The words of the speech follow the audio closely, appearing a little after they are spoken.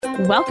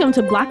Welcome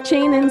to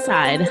Blockchain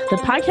Inside. The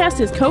podcast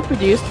is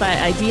co-produced by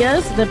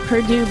Ideas, the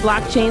Purdue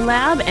Blockchain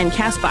Lab, and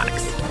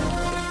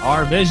Castbox.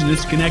 Our vision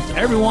is to connect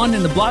everyone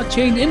in the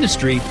blockchain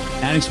industry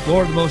and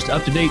explore the most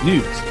up-to-date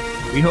news.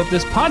 We hope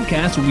this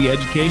podcast will be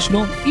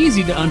educational,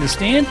 easy to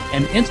understand,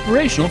 and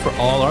inspirational for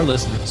all our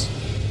listeners.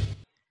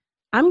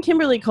 I'm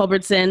Kimberly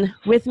Culbertson.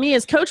 With me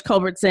is Coach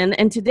Culbertson,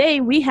 and today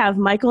we have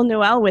Michael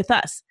Noel with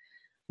us.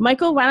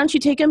 Michael, why don't you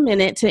take a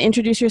minute to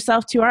introduce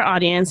yourself to our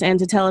audience and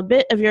to tell a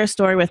bit of your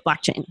story with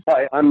blockchain?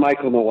 Hi, I'm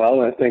Michael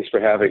Noel, and thanks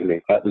for having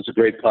me. This is a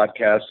great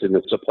podcast, and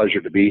it's a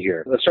pleasure to be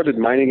here. I started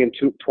mining in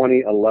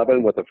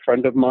 2011 with a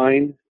friend of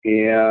mine,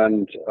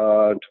 and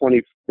so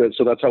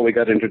that's how we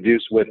got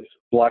introduced with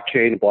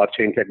blockchain.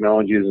 Blockchain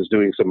Technologies is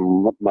doing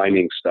some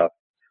mining stuff.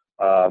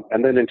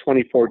 And then in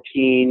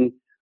 2014,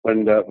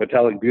 when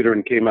Vitalik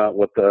Buterin came out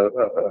with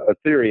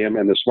Ethereum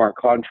and the smart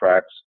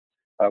contracts,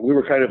 we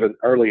were kind of an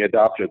early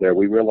adopter there.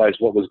 We realized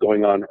what was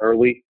going on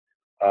early,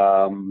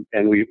 and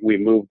we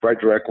moved right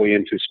directly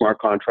into smart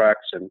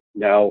contracts. And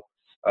now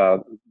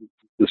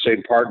the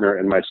same partner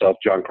and myself,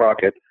 John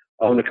Crockett,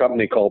 own a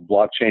company called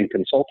Blockchain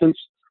Consultants.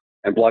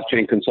 And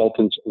Blockchain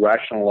Consultants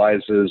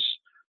rationalizes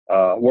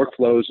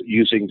workflows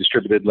using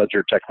distributed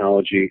ledger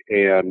technology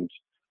and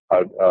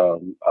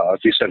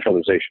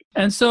decentralization.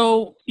 And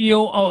so,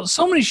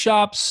 so many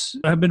shops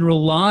have been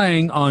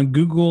relying on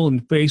Google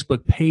and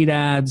Facebook paid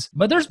ads,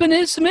 but there's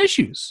been some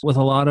issues with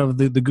a lot of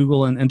the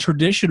Google and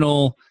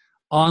traditional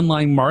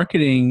online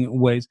marketing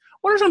ways.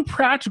 What are some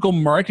practical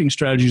marketing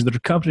strategies that are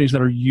companies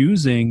that are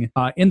using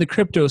in the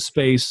crypto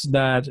space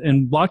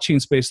and blockchain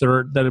space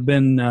that have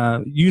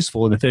been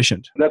useful and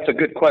efficient? That's a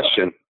good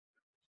question.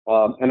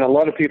 And a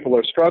lot of people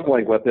are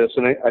struggling with this,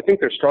 and I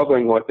think they're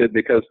struggling with it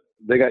because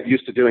they got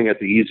used to doing it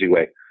the easy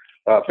way.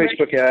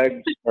 Facebook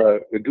ads,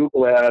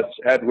 Google ads,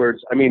 AdWords.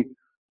 I mean,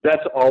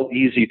 that's all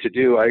easy to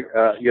do.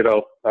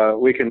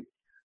 We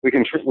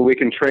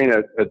can train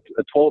a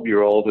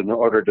 12-year-old in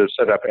order to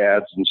set up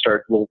ads and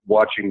start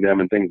watching them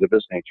and things of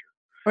this nature.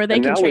 Or they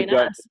can train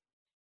us.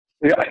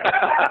 Yeah.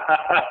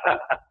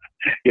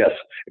 Yes.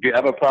 If you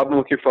have a problem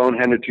with your phone,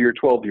 hand it to your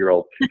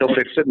 12-year-old. He'll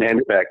fix it and hand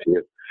it back to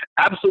you.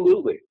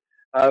 Absolutely.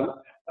 But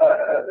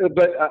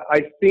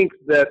I think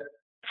that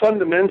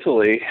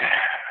fundamentally,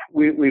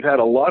 we've had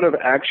a lot of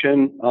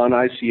action on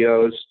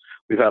ICOs.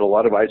 We've had a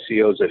lot of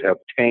ICOs that have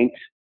tanked,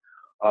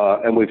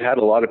 and we've had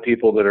a lot of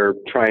people that are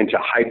trying to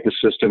hype the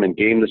system and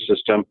game the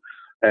system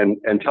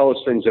and tell us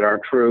things that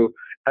aren't true.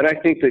 And I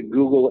think that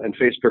Google and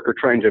Facebook are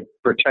trying to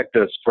protect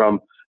us from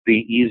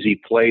the easy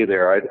play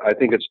there. I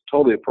think it's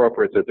totally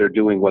appropriate that they're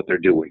doing what they're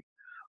doing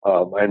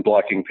and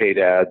blocking paid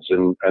ads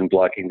and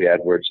blocking the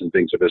AdWords and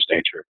things of this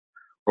nature.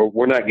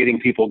 We're not getting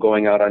people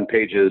going out on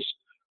pages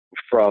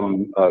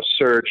from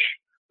search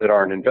that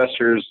aren't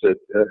investors.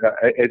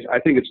 I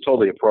think it's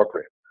totally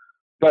appropriate.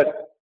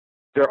 But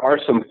there are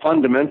some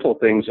fundamental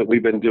things that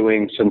we've been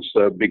doing since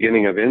the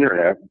beginning of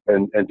internet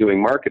and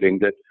doing marketing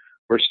that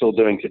we're still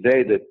doing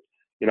today that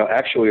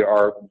actually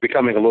are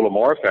becoming a little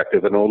more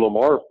effective and a little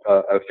more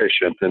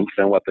efficient than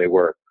what they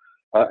were.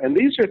 And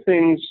these are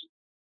things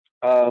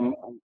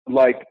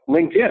like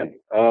LinkedIn.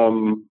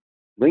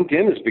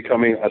 LinkedIn is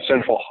becoming a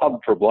central hub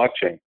for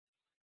blockchain.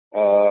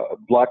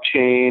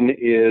 Blockchain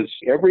is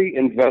every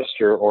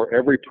investor or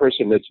every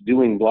person that's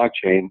doing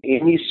blockchain,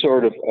 any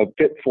sort of a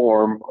bit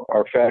form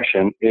or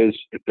fashion,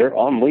 they're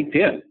on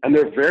LinkedIn, and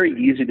they're very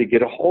easy to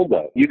get a hold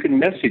of. You can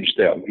message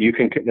them. You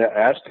can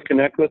ask to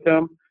connect with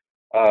them.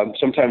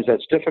 Sometimes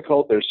that's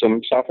difficult. There's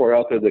some software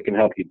out there that can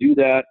help you do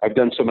that. I've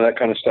done some of that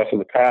kind of stuff in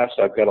the past.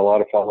 I've got a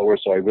lot of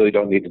followers, so I really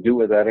don't need to do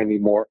with that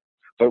anymore.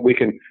 But we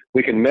can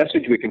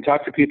message, we can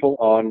talk to people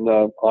on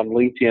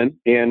LinkedIn,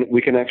 and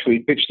we can actually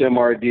pitch them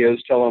our ideas,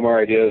 tell them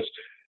our ideas.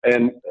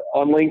 And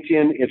on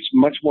LinkedIn, it's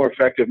much more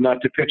effective not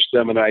to pitch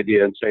them an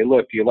idea and say,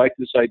 look, do you like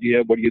this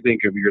idea? What do you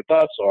think of your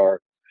thoughts are?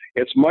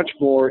 It's much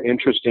more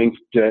interesting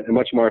and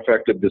much more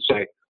effective to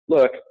say,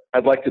 look,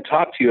 I'd like to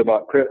talk to you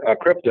about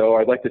crypto.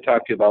 I'd like to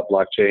talk to you about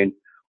blockchain,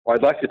 or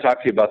I'd like to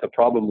talk to you about the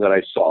problem that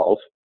I solve.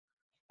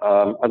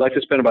 I'd like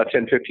to spend about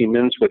 10, 15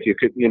 minutes with you,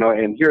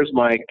 and here's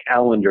my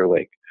calendar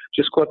link.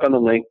 Just click on the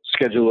link,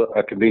 schedule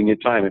a convenient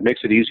time. It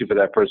makes it easy for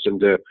that person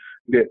to,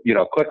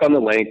 click on the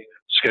link,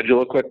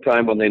 schedule a quick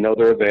time when they know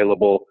they're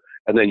available,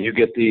 and then you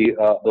get the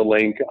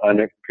link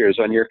it appears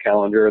on your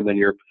calendar, and then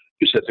you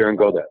sit there and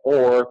go there.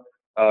 Or,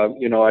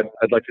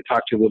 I'd like to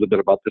talk to you a little bit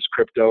about this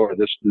crypto or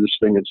this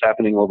thing that's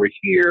happening over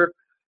here.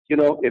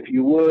 If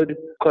you would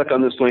click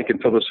on this link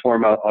and fill this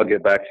form out, I'll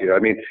get back to you. I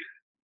mean,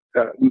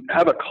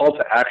 have a call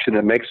to action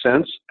that makes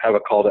sense. Have a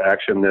call to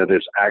action that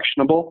is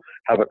actionable.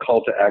 Have a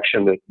call to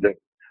action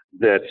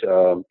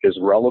that is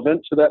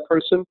relevant to that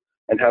person,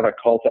 and have a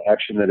call to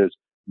action that is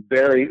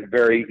very,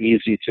 very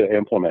easy to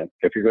implement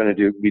if you're going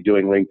to be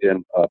doing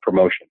LinkedIn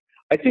promotion.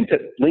 I think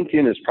that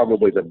LinkedIn is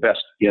probably the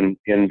best in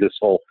this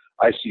whole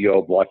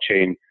ICO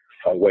blockchain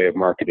way of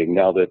marketing.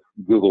 Now that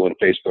Google and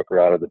Facebook are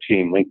out of the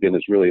team, LinkedIn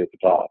is really at the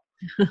top.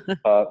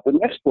 The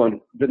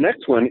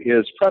next one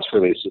is press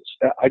releases.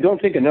 I don't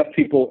think enough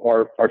people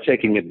are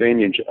taking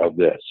advantage of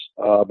this.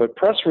 But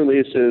press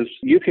releases,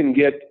 you can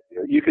get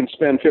you can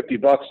spend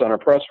 $50 on a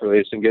press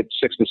release and get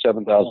 6,000 to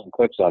 7,000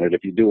 clicks on it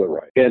if you do it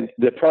right. And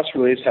the press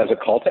release has a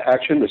call to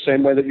action the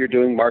same way that you're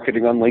doing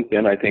marketing on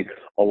LinkedIn. I think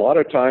a lot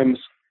of times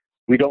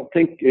we don't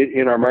think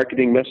in our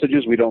marketing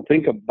messages, we don't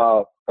think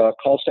about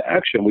calls to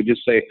action. We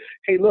just say,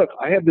 hey, look,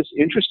 I have this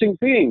interesting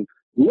thing.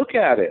 Look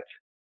at it.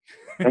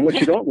 And what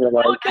you don't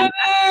realize, Look at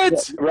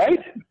it! Right?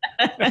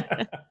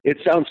 It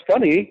sounds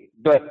funny,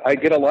 but I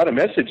get a lot of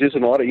messages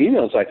and a lot of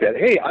emails like that.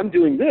 Hey, I'm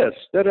doing this.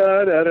 Da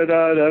da da da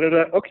da da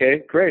da.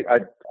 Okay, great.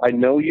 I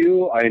know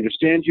you. I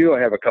understand you. I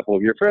have a couple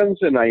of your friends,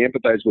 and I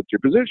empathize with your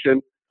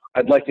position.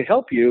 I'd like to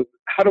help you.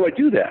 How do I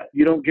do that?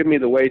 You don't give me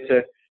the way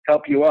to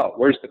help you out.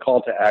 Where's the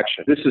call to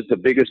action? This is the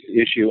biggest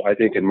issue, I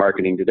think, in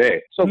marketing today.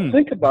 So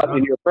think about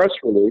in your press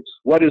release,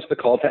 what is the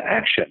call to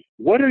action?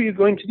 What are you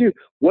going to do?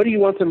 What do you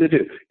want them to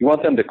do? You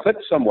want them to click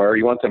somewhere.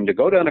 You want them to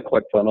go down a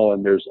ClickFunnels,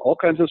 and there's all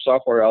kinds of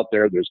software out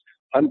there. There's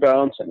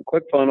Unbounce and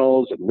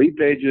ClickFunnels and Lead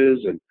Pages.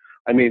 And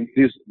I mean,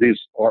 these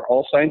are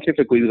all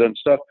scientifically done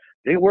stuff.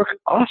 They work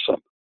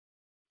awesome.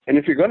 And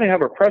if you're going to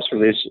have a press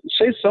release,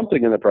 say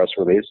something in the press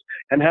release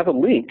and have a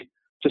link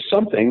to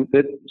something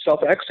that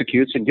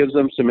self-executes and gives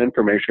them some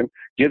information,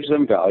 gives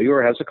them value,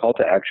 or has a call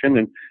to action,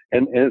 and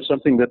it's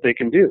something that they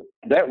can do.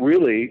 That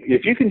really,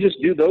 if you can just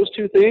do those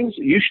two things,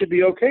 you should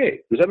be okay.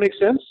 Does that make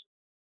sense?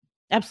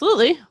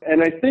 Absolutely.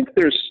 And I think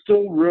there's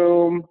still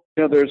room.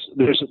 You know,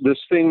 there's this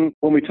thing,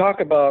 when we talk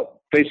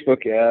about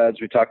Facebook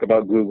ads, we talk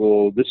about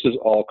Google, this is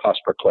all cost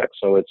per click.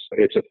 So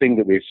it's a thing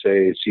that we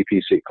say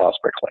CPC, cost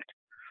per click.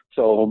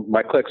 So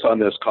my clicks on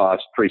this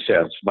cost 3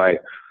 cents. My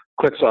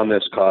clicks on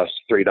this cost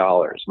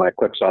 $3. My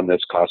clicks on this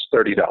cost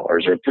 $30 or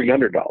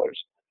 $300.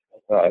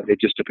 It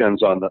just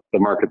depends on the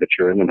market that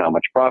you're in and how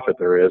much profit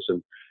there is,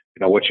 and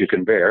what you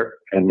can bear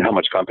and how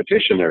much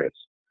competition there is.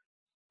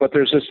 But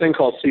there's this thing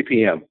called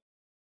CPM,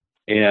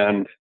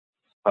 and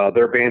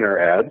they're banner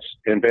ads,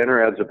 and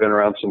banner ads have been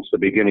around since the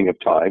beginning of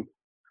time.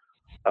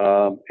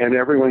 And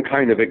everyone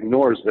kind of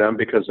ignores them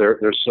because they're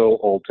so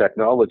old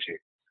technology.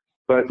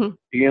 But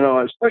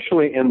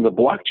especially in the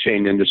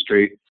blockchain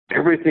industry,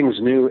 everything's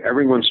new.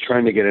 Everyone's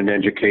trying to get an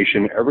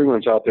education.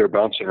 Everyone's out there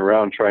bouncing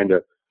around trying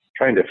to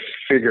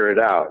figure it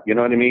out. You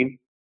know what I mean?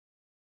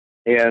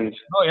 And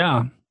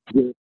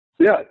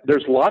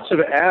there's lots of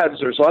ads.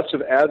 There's lots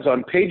of ads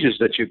on pages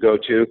that you go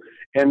to,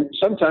 and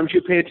sometimes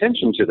you pay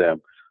attention to them.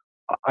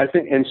 I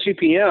think in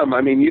CPM,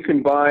 I mean, you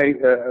can buy.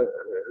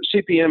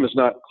 CPM is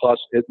not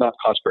cost. It's not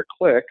cost per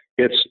click.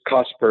 It's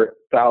cost per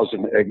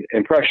 1,000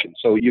 impressions.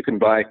 So you can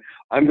buy.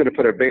 I'm going to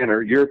put a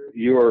banner.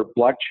 Your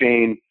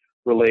blockchain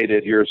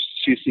related, your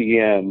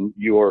CCN,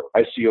 your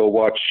ICO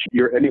Watch,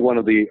 your any one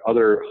of the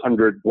other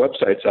 100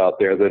 websites out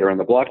there that are in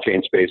the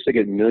blockchain space. They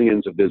get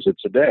millions of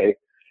visits a day,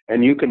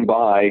 and you can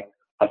buy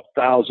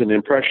 1,000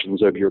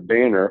 impressions of your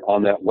banner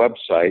on that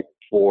website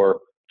for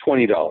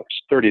 $20,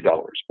 $30,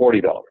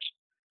 $40.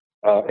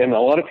 And a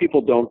lot of people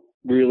don't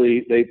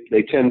really,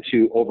 they tend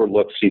to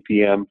overlook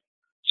CPM.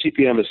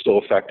 CPM is still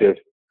effective,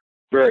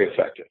 very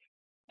effective.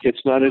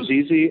 It's not as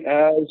easy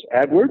as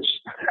AdWords.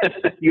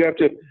 you have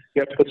to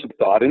put some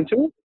thought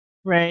into it.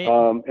 Right.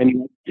 And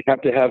you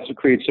have to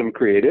create some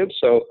creative.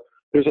 So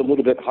there's a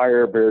little bit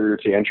higher barrier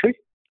to entry.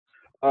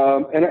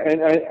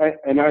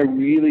 And I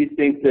really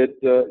think that,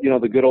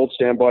 the good old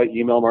standby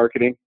email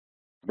marketing,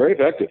 very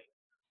effective.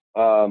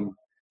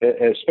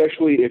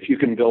 Especially if you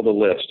can build a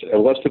list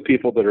of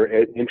people that are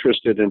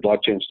interested in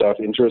blockchain stuff,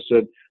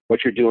 interested in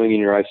what you're doing in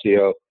your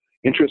ICO,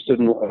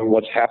 interested in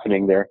what's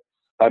happening there.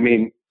 I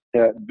mean,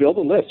 build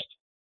a list,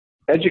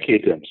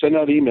 educate them, send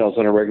out emails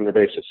on a regular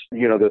basis.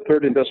 The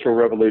third industrial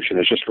revolution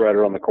is just right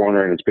around the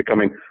corner, and it's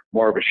becoming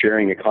more of a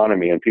sharing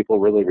economy, and people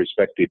really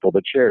respect people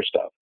that share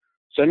stuff.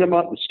 Send them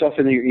out stuff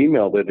in your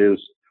email that is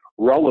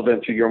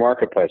relevant to your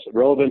marketplace,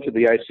 relevant to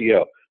the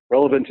ICO,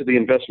 relevant to the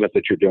investment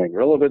that you're doing,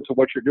 relevant to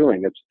what you're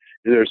doing.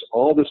 There's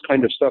all this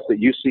kind of stuff that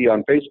you see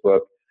on Facebook,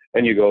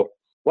 and you go,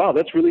 wow,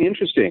 that's really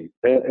interesting.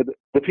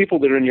 The people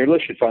that are in your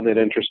list should find that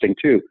interesting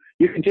too.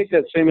 You can take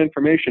that same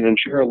information and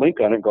share a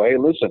link on it and go, hey,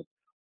 listen,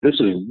 this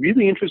is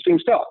really interesting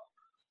stuff.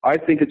 I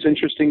think it's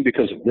interesting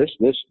because of this,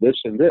 this, this,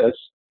 and this,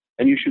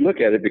 and you should look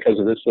at it because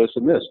of this, this,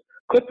 and this.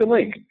 Click the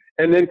link,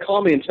 and then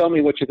call me and tell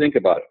me what you think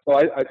about it. So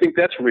I think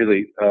that's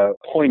really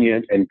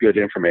poignant and good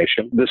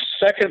information. The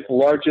second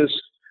largest,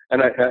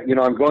 and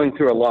I'm going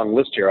through a long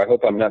list here. I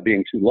hope I'm not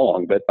being too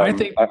long, but I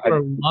think people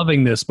are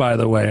loving this. By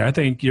the way, I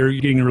think you're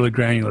getting really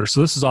granular.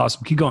 So this is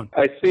awesome. Keep going.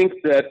 I think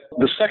that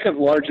the second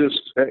largest,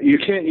 you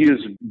can't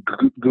use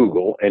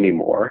Google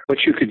anymore, but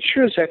you could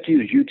sure as heck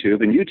use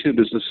YouTube, and YouTube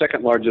is the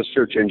second largest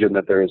search engine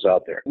that there is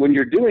out there. When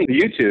you're doing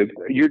YouTube,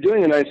 you're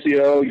doing an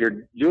ICO,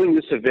 you're doing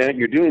this event,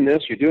 you're doing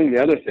this, you're doing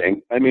the other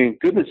thing. I mean,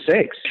 goodness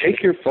sakes,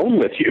 take your phone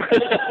with you.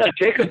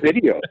 Take a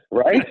video,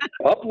 right?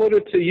 Upload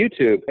it to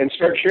YouTube and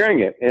start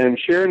sharing it. And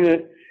sharing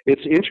it,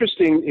 it's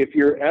interesting if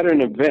you're at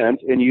an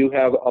event and you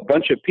have a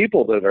bunch of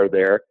people that are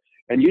there,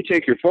 and you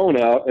take your phone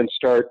out and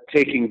start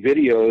taking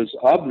videos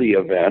of the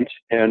event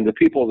and the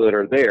people that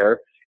are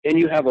there, and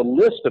you have a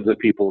list of the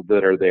people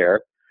that are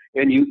there,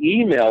 and you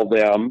email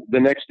them the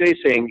next day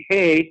saying,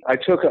 hey, I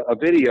took a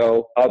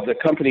video of the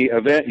company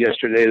event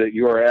yesterday that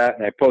you were at,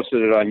 and I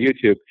posted it on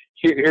YouTube.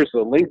 Here's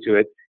the link to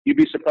it. You'd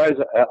be surprised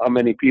at how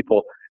many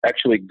people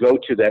actually go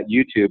to that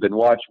YouTube and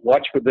watch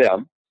for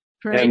them.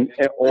 Right.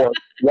 Or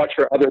watch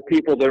for other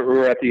people that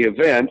were at the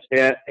event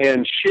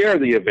and share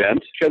the event,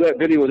 share that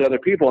video with other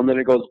people, and then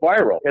it goes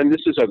viral. And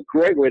this is a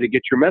great way to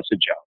get your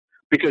message out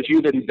because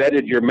you've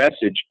embedded your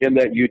message in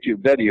that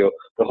YouTube video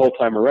the whole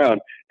time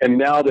around. And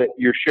now that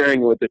you're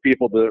sharing it with the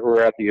people that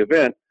were at the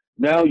event,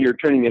 now you're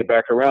turning it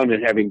back around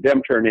and having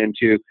them turn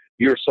into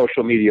your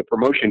social media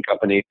promotion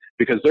company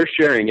because they're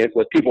sharing it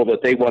with people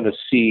that they want to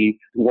see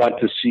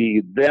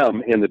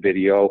them in the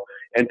video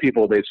and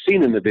people they've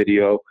seen in the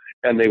video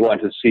and they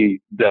want to see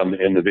them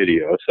in the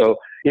video. So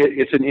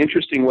it's an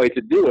interesting way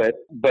to do it,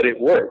 but it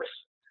works.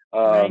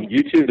 Right.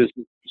 YouTube is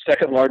the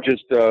second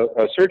largest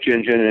search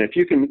engine, and if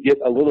you can get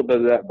a little bit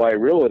of that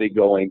virality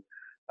going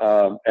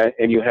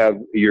and you have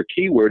your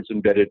keywords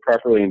embedded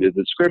properly into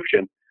the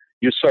description,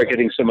 you start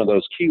getting some of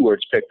those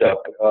keywords picked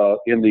up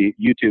in the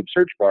YouTube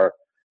search bar,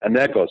 and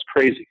that goes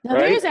crazy. Now,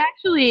 right? there's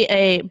actually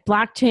a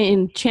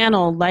blockchain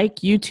channel like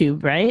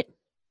YouTube, right?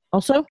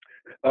 Also?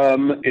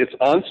 It's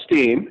on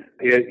Steam.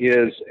 It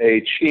is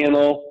a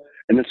channel,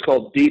 and it's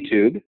called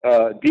DTube.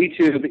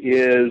 DTube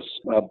is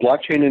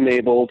blockchain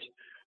enabled.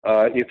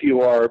 If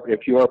you are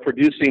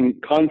producing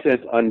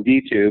content on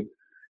DTube,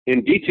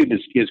 and DTube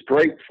is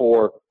great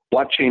for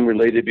blockchain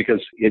related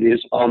because it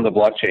is on the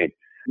blockchain.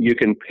 You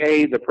can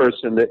pay the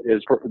person that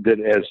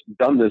has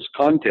done this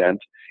content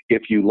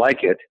if you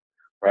like it,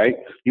 right?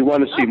 You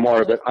want to see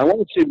more of it. I want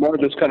to see more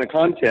of this kind of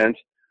content.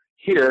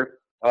 Here,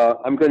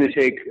 I'm going to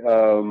take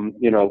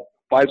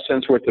 5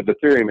 cents worth of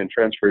Ethereum and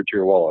transfer it to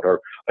your wallet,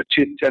 or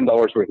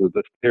 $10 worth of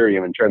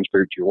Ethereum and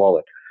transfer it to your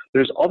wallet.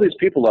 There's all these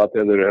people out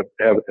there that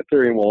have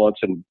Ethereum wallets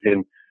and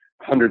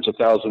hundreds of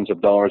thousands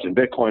of dollars in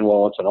Bitcoin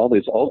wallets and all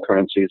these alt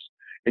currencies,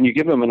 and you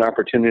give them an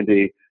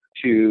opportunity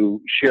to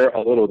share a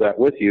little of that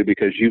with you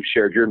because you've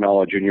shared your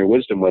knowledge and your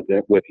wisdom with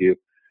you.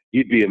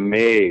 You'd be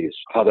amazed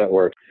how that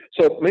works.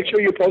 So make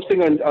sure you're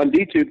posting on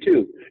DTube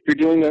too. If you're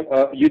doing a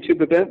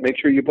YouTube event, make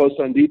sure you post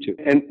on DTube.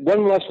 And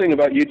one last thing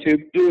about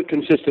YouTube, do it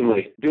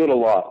consistently. Do it a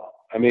lot.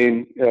 I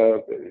mean,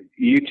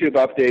 YouTube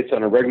updates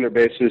on a regular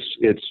basis.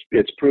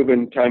 It's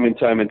proven time and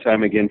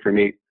time again for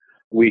me.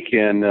 We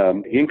can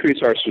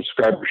increase our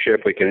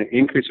subscribership. We can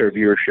increase our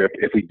viewership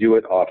if we do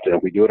it often,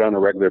 if we do it on a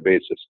regular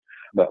basis.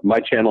 But my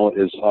channel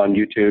is on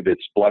YouTube.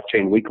 It's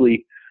Blockchain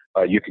Weekly.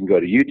 You can go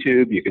to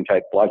YouTube. You can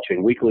type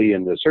Blockchain Weekly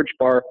in the search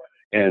bar,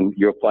 and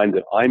you'll find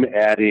that I'm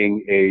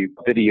adding a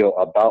video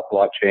about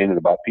blockchain and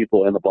about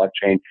people in the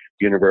blockchain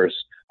universe.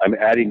 I'm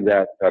adding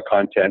that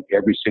content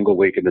every single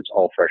week, and it's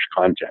all fresh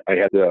content. I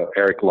had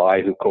Eric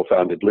Lai, who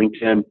co-founded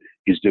LinkedIn.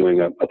 He's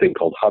doing a thing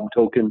called Hub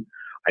Token.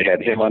 I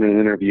had him on an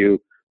interview.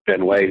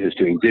 Ben Way, who's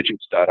doing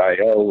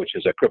Digits.io, which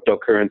is a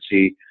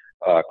cryptocurrency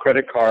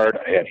credit card.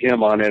 I had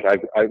him on it.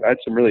 I've had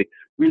some really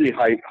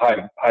high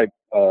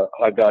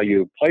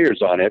value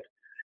players on it,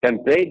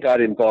 and they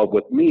got involved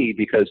with me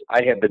because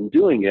I had been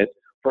doing it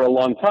for a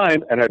long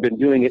time, and I've been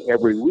doing it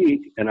every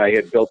week, and I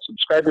had built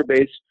subscriber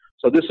base.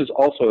 So this is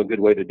also a good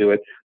way to do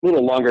it. A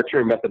little longer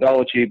term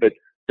methodology, but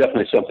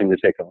definitely something to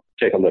take a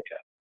look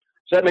at.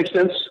 Does that make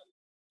sense?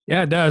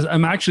 Yeah, it does.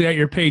 I'm actually at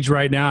your page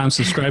right now. I'm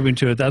subscribing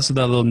to it. That's what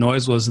that little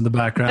noise was in the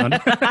background.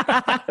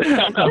 Real-time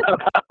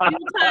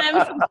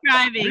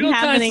subscribing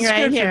happening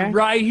right here.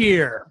 Right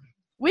here.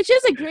 Which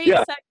is a great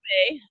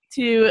segue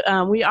to,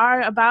 we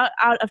are about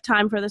out of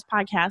time for this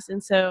podcast,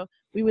 and so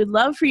we would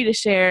love for you to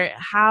share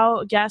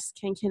how guests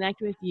can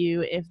connect with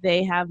you if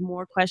they have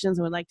more questions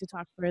and would like to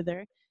talk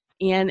further,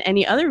 and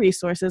any other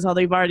resources, although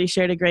you've already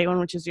shared a great one,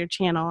 which is your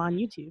channel on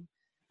YouTube,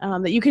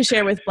 that you can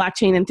share with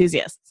blockchain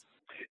enthusiasts.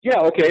 Yeah,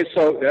 okay,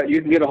 so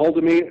you can get a hold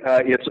of me.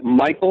 It's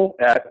Michael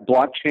at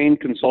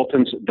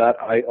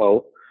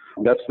blockchainconsultants.io.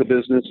 That's the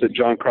business that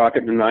John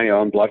Crockett and I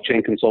own,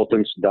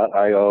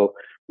 blockchainconsultants.io.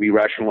 We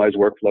rationalize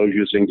workflows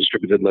using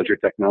distributed ledger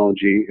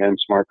technology and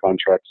smart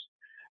contracts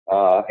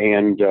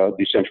and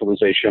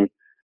decentralization.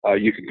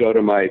 You could go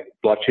to my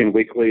Blockchain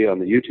Weekly on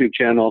the YouTube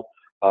channel.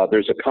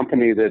 There's a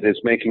company that is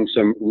making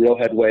some real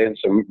headway and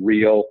some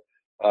real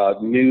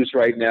news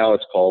right now.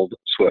 It's called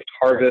Swift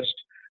Harvest,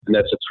 and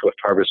that's at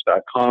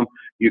swiftharvest.com.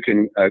 You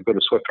can go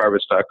to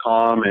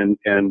swiftharvest.com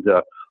and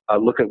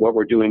look at what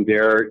we're doing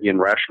there in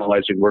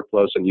rationalizing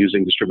workflows and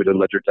using distributed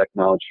ledger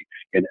technology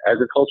in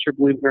agriculture,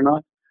 believe it or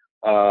not.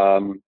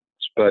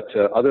 But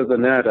other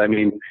than that, I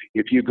mean,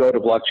 if you go to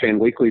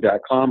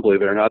blockchainweekly.com,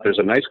 believe it or not, there's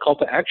a nice call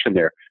to action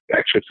there. You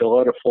actually fill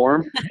out a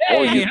form.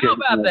 Hey, how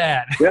about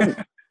that?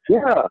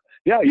 Yeah.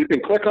 You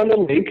can click on the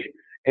link,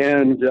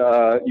 and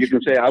you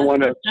can say, I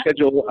want to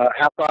schedule a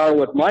half hour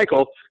with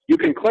Michael. You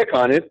can click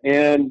on it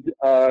and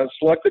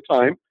select the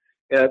time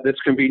that's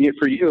convenient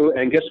for you.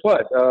 And guess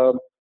what? A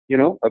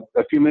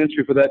few minutes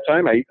before that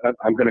time,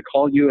 I'm going to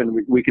call you,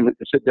 and we can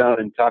sit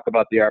down and talk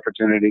about the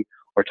opportunity,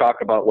 or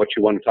talk about what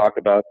you want to talk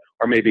about,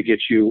 or maybe get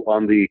you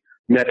on the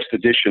next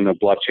edition of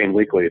Blockchain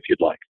Weekly if you'd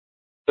like.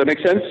 Does that make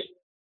sense?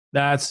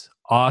 That's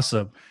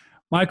awesome.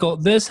 Michael,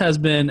 this has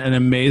been an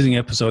amazing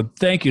episode.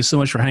 Thank you so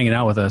much for hanging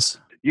out with us.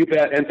 You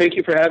bet. And thank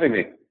you for having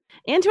me.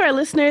 And to our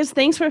listeners,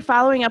 thanks for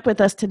following up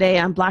with us today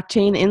on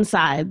Blockchain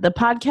Inside. The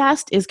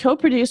podcast is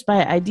co-produced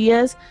by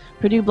Ideas,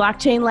 Purdue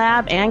Blockchain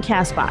Lab, and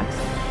CastBox.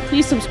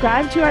 Please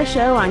subscribe to our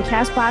show on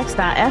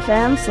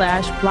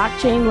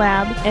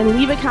castbox.fm/blockchainlab and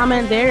leave a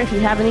comment there if you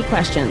have any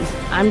questions.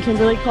 I'm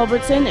Kimberly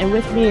Culbertson, and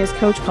with me is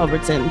Coach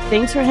Culbertson.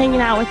 Thanks for hanging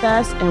out with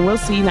us, and we'll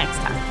see you next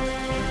time.